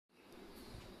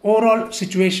overall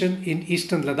situation in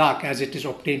eastern Ladakh as it is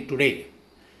obtained today.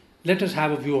 Let us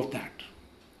have a view of that.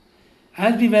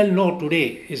 As we well know,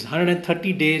 today is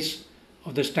 130 days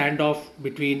of the standoff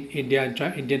between Indian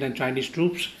and Chinese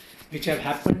troops, which have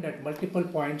happened at multiple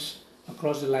points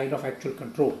across the line of actual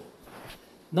control.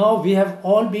 Now, we have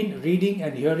all been reading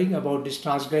and hearing about these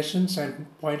transgressions and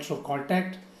points of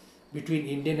contact between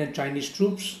Indian and Chinese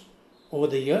troops over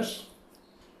the years.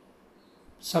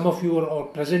 Some of you were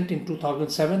present in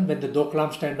 2007 when the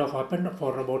Doklam standoff happened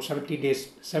for about 70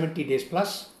 days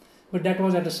plus, but that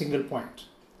was at a single point.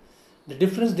 The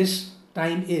difference this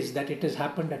time is that it has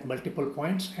happened at multiple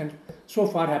points and so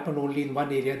far happened only in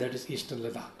one area, that is eastern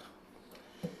Ladakh.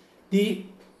 The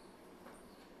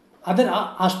other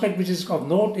aspect which is of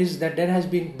note is that there have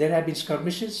been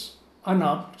skirmishes,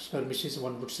 unarmed skirmishes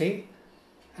one would say,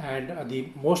 and the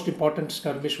most important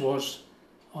skirmish was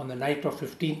on the night of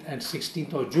 15th and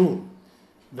 16th of June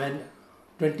when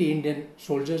 20 Indian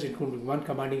soldiers, including one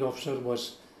commanding officer,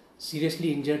 was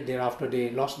seriously injured. Thereafter they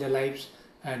lost their lives,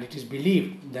 and it is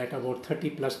believed that about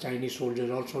 30 plus Chinese soldiers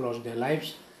also lost their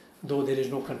lives, though there is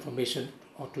no confirmation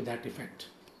to that effect.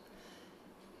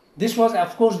 This was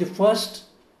of course the first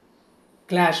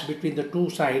clash between the two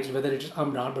sides, whether it is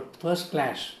armed or not, but first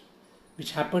clash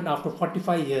which happened after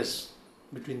 45 years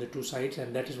between the two sides,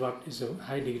 and that is what is a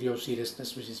high degree of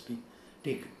seriousness which is being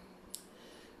taken.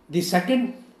 The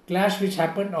second clash which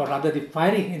happened, or rather the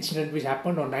firing incident which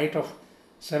happened on night of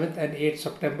 7th and 8th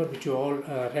September, which you all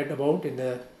read about in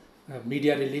the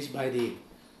media release by the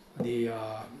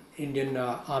Indian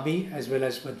army as well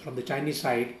as from the Chinese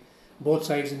side. Both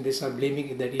sides in this are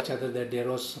blaming that each other that there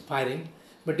was firing,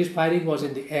 but this firing was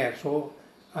in the air. So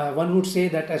one would say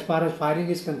that as far as firing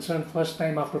is concerned, first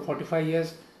time after 45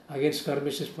 years, against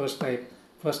skirmishes first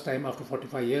time after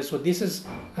 45 years. So this is,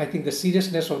 I think, the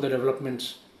seriousness of the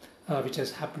developments which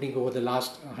is happening over the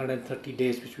last 130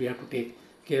 days, which we have to take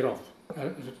care of,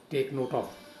 take note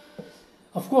of.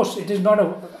 Of course, it is not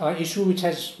an issue which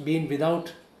has been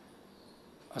without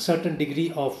a certain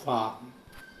degree of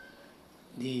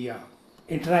the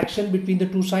interaction between the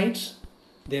two sides.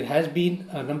 There has been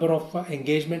a number of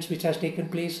engagements which has taken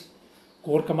place,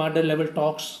 corps commander level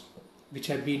talks which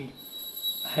have been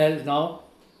held now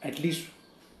at least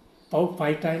about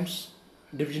 5 times,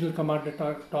 divisional commander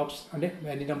talks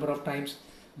any number of times,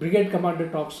 brigade commander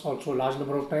talks also large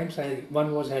number of times, and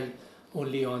one was held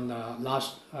only on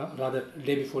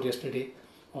day before yesterday,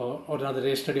 or rather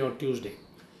yesterday on Tuesday.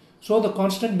 So the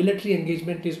constant military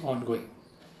engagement is ongoing.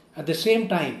 At the same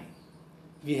time,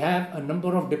 we have a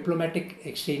number of diplomatic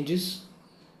exchanges.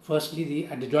 Firstly,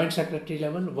 at the joint secretary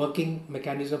level, working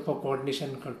mechanism for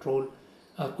coordination and control,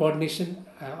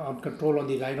 on control on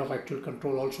the line of actual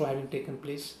control also having taken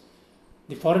place.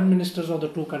 The foreign ministers of the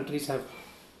two countries have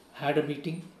had a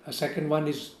meeting. A second one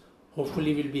is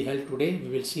hopefully will be held today. We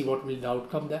will see what will the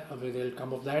outcome will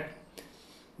come of that.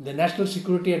 The National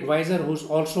Security Advisor, who's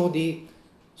also the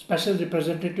special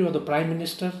representative of the Prime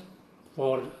Minister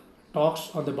for talks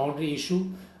on the boundary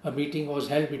issue, a meeting was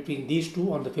held between these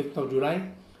two on the 5th of July.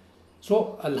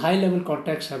 So a high level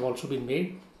contacts have also been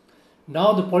made.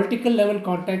 Now the political level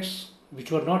contacts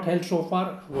which were not held so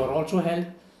far were also held.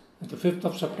 The 5th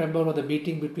of September was the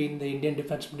meeting between the Indian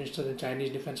Defence Minister and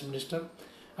Chinese Defence Minister.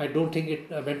 I don't think it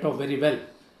went off very well,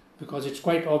 because it's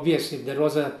quite obvious if there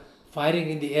was a firing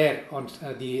in the air on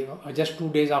just 2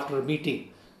 days after a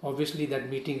meeting, obviously that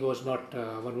meeting was not,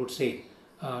 one would say,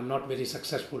 not very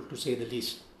successful to say the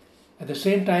least. At the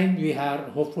same time, we are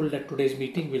hopeful that today's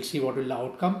meeting, we'll see what will the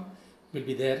outcome will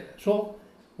be there. So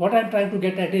what I'm trying to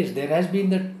get at is there has been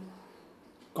the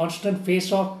constant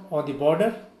face-off on the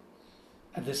border.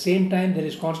 At the same time, there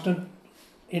is constant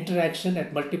interaction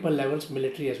at multiple levels,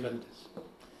 military as well as.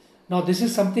 Now this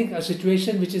is a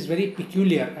situation which is very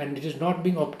peculiar, and it is not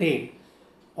being obtained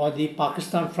on the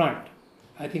Pakistan front.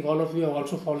 I think all of you are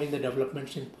also following the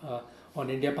developments on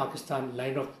India-Pakistan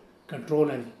line of control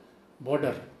and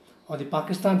border. On the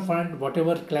Pakistan front,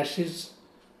 whatever clashes,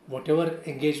 whatever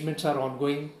engagements are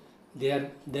ongoing,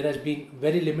 there has been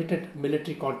very limited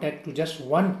military contact to just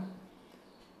one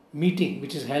meeting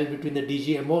which is held between the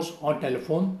DGMOs on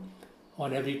telephone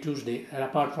on every Tuesday, and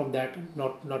apart from that,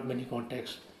 not many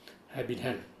contacts have been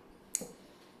held.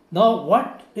 Now,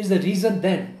 what is the reason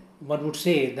then, one would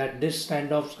say, that these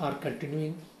standoffs are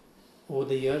continuing over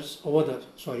the years, over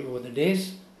the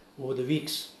days, over the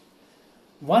weeks?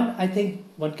 One, I think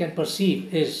one can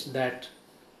perceive is that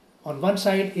on one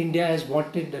side, India has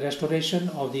wanted the restoration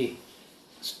of the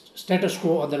status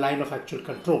quo on the line of actual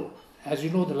control. As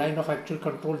you know, the line of actual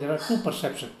control, there are two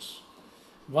perceptions.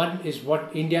 One is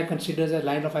what India considers a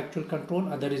line of actual control,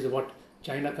 other is what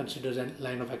China considers a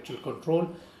line of actual control.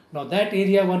 Now that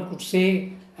area one could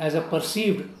say as a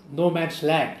perceived no man's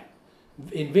land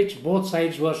in which both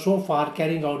sides were so far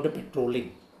carrying out the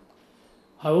patrolling.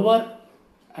 However,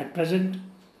 at present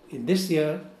in this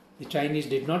year the Chinese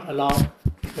did not allow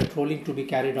patrolling to be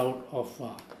carried out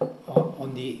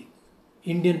on the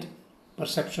Indian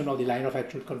perception of the line of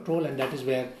actual control, and that is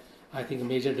where I think a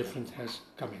major difference has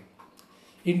come in.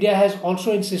 India has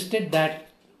also insisted that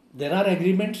there are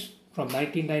agreements from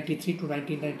 1993 to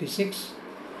 1996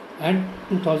 and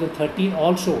 2013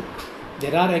 also.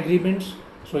 There are agreements,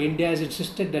 so India has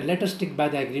insisted that let us stick by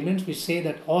the agreements which say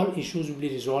that all issues will be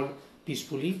resolved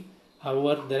peacefully.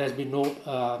 However, there has been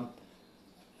no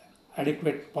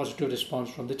adequate positive response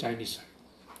from the Chinese side.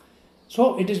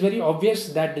 So it is very obvious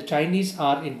that the Chinese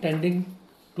are intending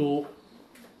to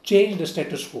change the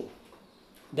status quo.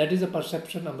 That is a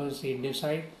perception amongst the Indian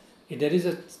side. There is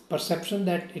a perception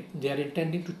that they are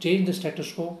intending to change the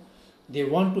status quo. They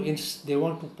want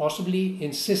to possibly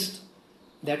insist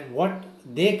that what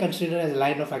they consider as a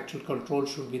line of actual control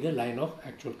should be the line of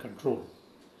actual control.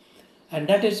 And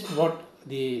that is what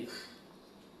the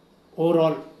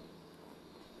overall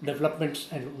developments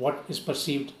and what is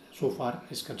perceived so far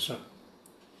is concerned.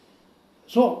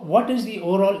 So what is the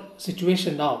overall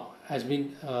situation now has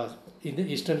been in the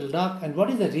Eastern Ladakh, and what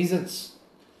is the reasons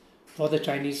for the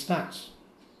Chinese stance?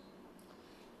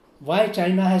 Why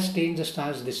China has changed the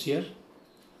stance this year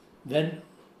when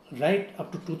right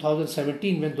up to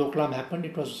 2017 when Doklam happened,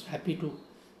 it was happy to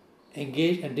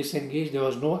engage and disengage, there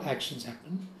was no actions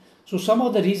happen. So some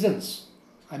of the reasons,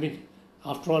 I mean,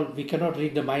 after all, we cannot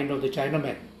read the mind of the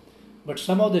Chinaman, but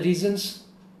some of the reasons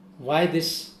why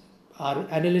this are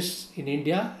analysts in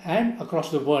India and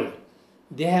across the world,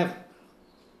 they have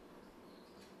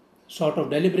sort of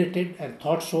deliberated and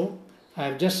thought so. I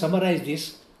have just summarized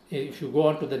this. If you go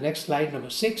on to the next slide, number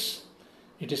 6,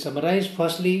 it is summarized.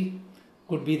 Firstly,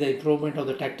 could be the improvement of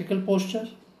the tactical posture.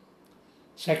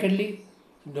 Secondly,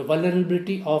 the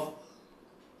vulnerability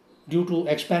due to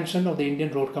expansion of the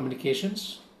Indian road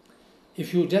communications.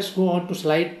 If you just go on to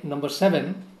slide number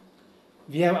 7,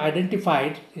 we have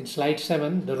identified in slide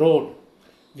 7 the road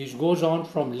which goes on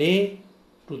from Leh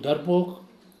to Darbhog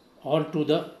on to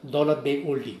the Daulat Beg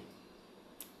Oldi.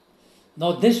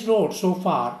 Now this road so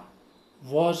far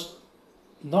was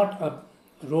not a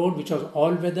road which was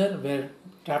all weather where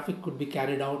traffic could be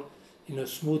carried out in a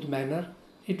smooth manner.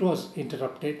 It was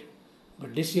interrupted,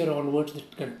 but this year onwards the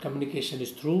communication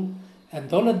is through, and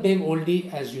Daulat Beg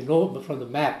Oldi, as you know from the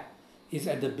map, is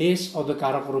at the base of the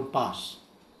Karakoram Pass.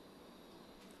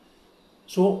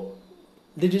 So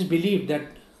it is believed that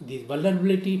the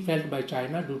vulnerability felt by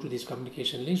China due to these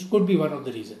communication links could be one of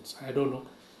the reasons. I don't know,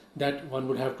 that one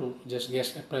would have to just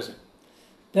guess at present.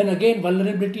 Then again,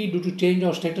 vulnerability due to change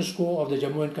of status quo of the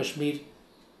Jammu and Kashmir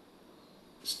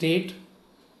state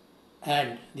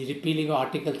and the repealing of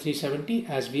Article 370,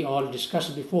 as we all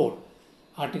discussed before.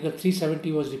 Article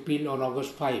 370 was repealed on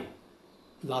August 5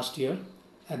 last year,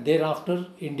 and thereafter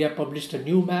India published a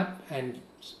new map, and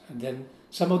then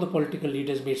some of the political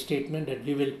leaders made statement that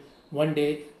we will one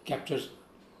day capture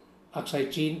Aksai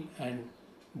Chin and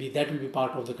that will be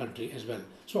part of the country as well.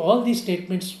 So all these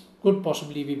statements could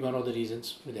possibly be one of the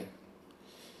reasons for them.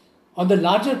 On the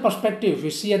larger perspective, if we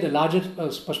see at the larger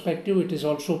perspective, it is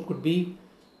also could be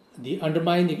the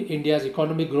undermine India's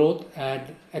economic growth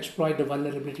and exploit the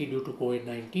vulnerability due to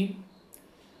COVID-19.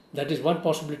 That is one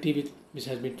possibility which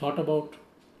has been thought about.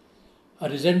 A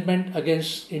resentment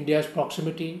against India's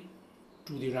proximity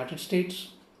to the United States,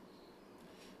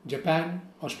 Japan,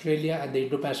 Australia and the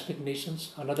Indo-Pacific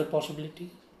nations, another possibility.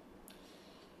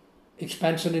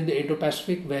 Expansion in the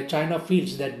Indo-Pacific, where China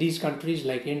feels that these countries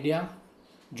like India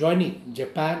joining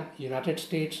Japan, United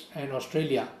States and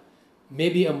Australia may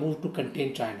be a move to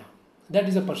contain China. That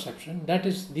is a perception.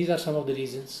 These are some of the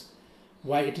reasons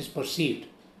why it is perceived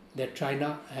that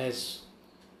China has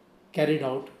carried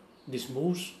out these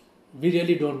moves. We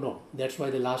really don't know. That's why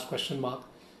the last question mark,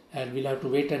 and we'll have to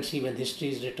wait and see when history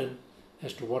is written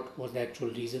as to what was the actual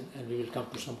reason, and we will come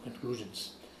to some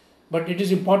conclusions. But it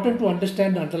is important to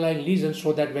understand the underlying reasons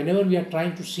so that whenever we are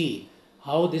trying to see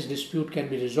how this dispute can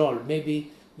be resolved,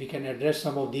 maybe we can address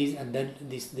some of these and then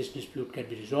this dispute can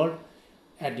be resolved.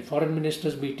 At the foreign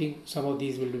ministers meeting, some of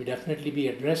these will definitely be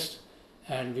addressed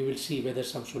and we will see whether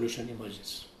some solution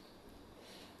emerges.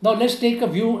 Now let's take a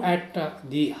view at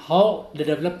how the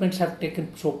developments have taken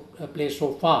place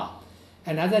so far.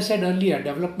 And as I said earlier,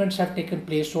 developments have taken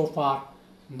place so far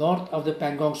north of the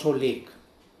Pangong Tso Lake.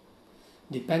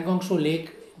 The Pangong Tso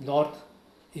Lake north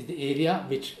is the area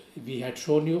which we had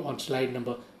shown you on slide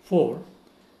number 4,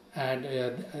 and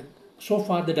so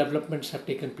far the developments have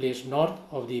taken place north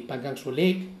of the Pangong Tso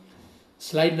Lake.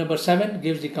 Slide number 7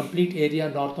 gives the complete area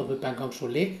north of the Pangong Tso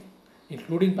Lake,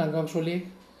 including Pangong Tso Lake,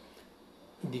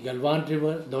 the Galwan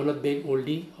River, Daulat Beg,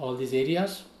 Oldie, all these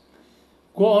areas.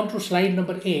 Go on to slide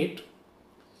number 8.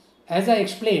 As I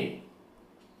explained,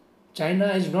 China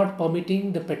is not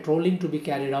permitting the patrolling to be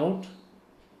carried out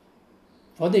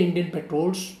for the Indian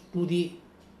patrols to the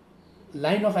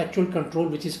line of actual control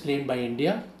which is claimed by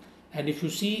India. And if you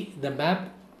see the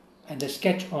map and the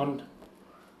sketch on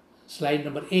slide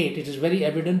number 8, it is very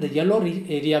evident the yellow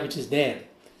area which is there.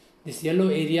 This yellow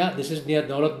area, this is near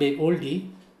Daulat Beg Oldie.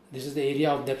 This is the area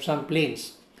of Depsang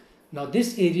Plains. Now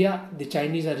this area, the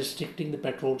Chinese are restricting the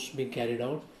patrols being carried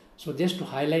out. So just to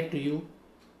highlight to you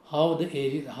how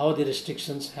the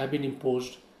restrictions have been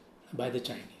imposed by the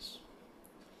Chinese.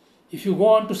 If you go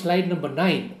on to slide number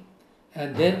 9,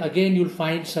 and there again you'll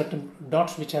find certain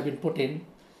dots which have been put in,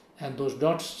 and those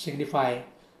dots signify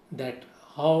that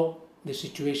how the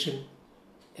situation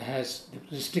has,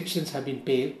 the restrictions have been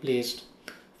placed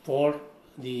for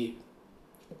the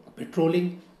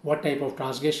patrolling, what type of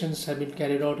transgressions have been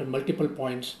carried out at multiple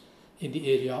points in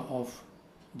the area of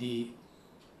the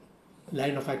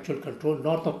line of actual control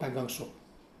north of Pangong Tso.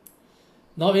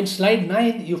 Now in slide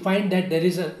 9 you find that there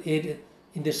is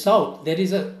in the south there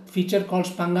is a feature called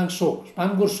Pangong Tso,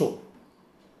 Spangur Tso,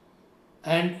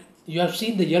 and you have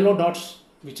seen the yellow dots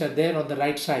which are there on the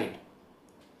right side.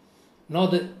 Now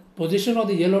the position of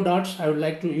the yellow dots, I would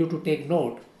like you to take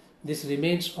note. This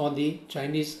remains on the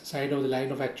Chinese side of the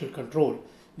line of actual control,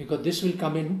 because this will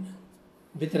come in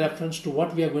with reference to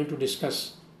what we are going to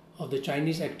discuss of the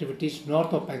Chinese activities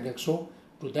north of Pangong Tso.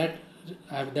 To that,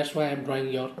 that's why I am drawing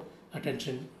your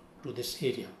attention to this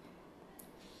area.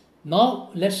 Now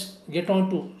let's get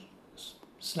on to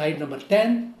slide number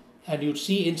 10, and you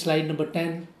see in slide number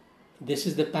 10, this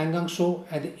is the Pangong Tso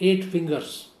and the 8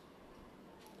 fingers.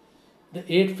 The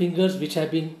 8 fingers which have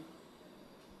been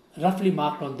roughly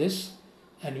marked on this,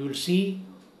 and you will see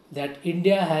that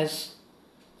India has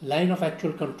line of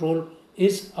actual control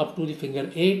is up to the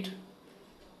finger 8.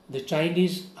 The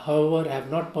Chinese, however, have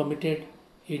not permitted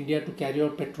India to carry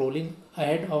out patrolling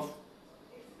ahead of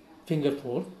finger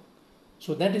 4.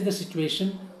 So that is the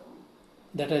situation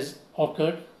that has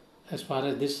occurred as far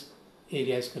as this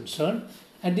area is concerned,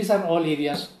 and these are all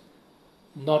areas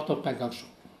north of Pangong Tso.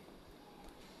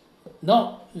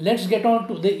 Now let's get on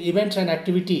to the events and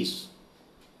activities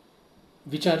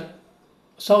which are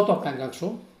south of Pangong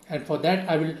Tso, and for that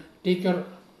I will take your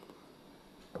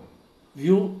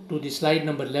view to the slide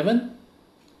number 11.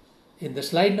 In the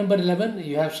slide number 11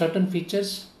 you have certain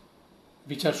features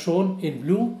which are shown in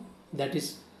blue, that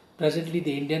is presently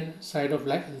the Indian side of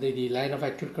the line of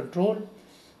actual control.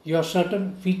 You have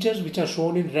certain features which are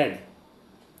shown in red: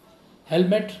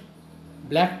 helmet,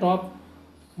 black top,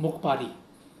 Mukpari,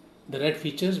 the red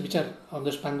features which are on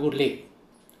the Spangur Lake.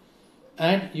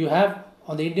 And you have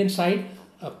on the Indian side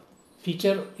a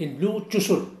feature in blue,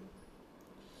 Chusul.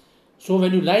 So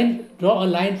when you draw a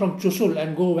line from Chusul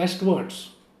and go westwards,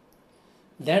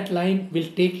 that line will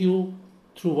take you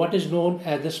through what is known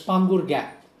as the Spangur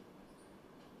Gap.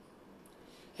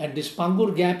 And this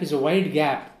Spangur Gap is a wide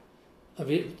gap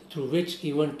through which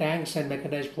even tanks and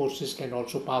mechanized forces can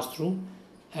also pass through.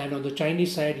 And on the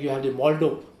Chinese side you have the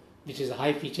Moldo, which is a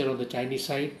high feature on the Chinese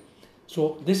side.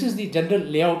 So this is the general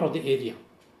layout of the area.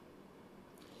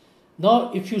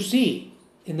 Now if you see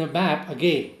in the map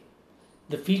again,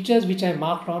 the features which I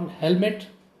marked on helmet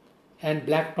and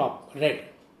black top, red.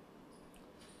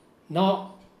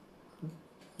 Now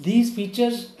these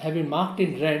features have been marked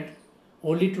in red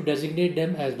only to designate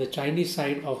them as the Chinese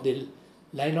side of the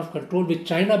line of control, which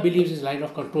China believes is line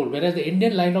of control, whereas the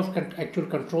Indian line of actual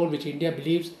control, which India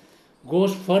believes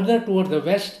goes further towards the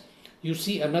west. You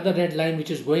see another red line which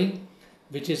is going,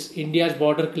 which is India's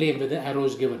border claim where the arrow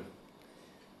is given.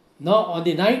 Now on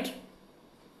the night,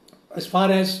 as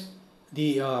far as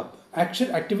the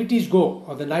activities go,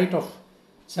 on the night of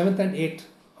 7th and 8th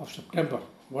of September,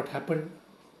 what happened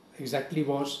exactly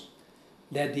was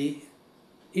that the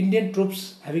Indian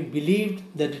troops, having believed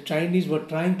that the Chinese were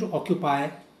trying to occupy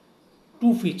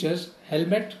two features,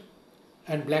 helmet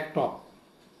and black top,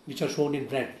 which are shown in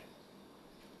red.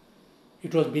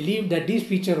 It was believed that these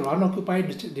features were unoccupied.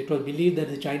 It was believed that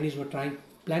the Chinese were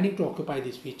planning to occupy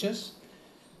these features,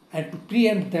 and to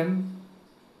preempt them,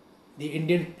 the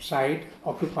Indian side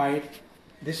occupied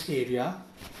this area,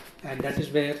 and that is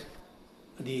where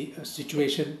the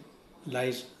situation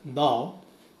lies now,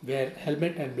 where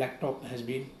helmet and black top has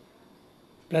been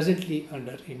presently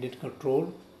under Indian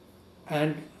control.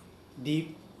 And the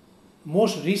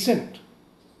most recent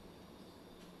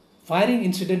firing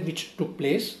incident which took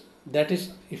place, that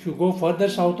is, if you go further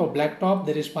south of Blacktop,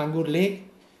 there is Pangur Lake,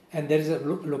 and there is a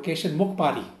location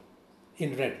Mukpari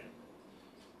in red.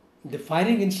 The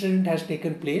firing incident has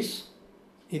taken place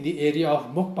in the area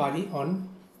of Mukpari on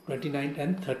 29th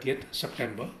and 30th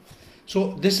September.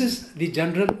 So this is the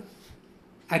general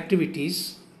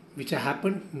activities which have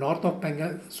happened north of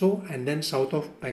Pangaso and then south of Pangaso.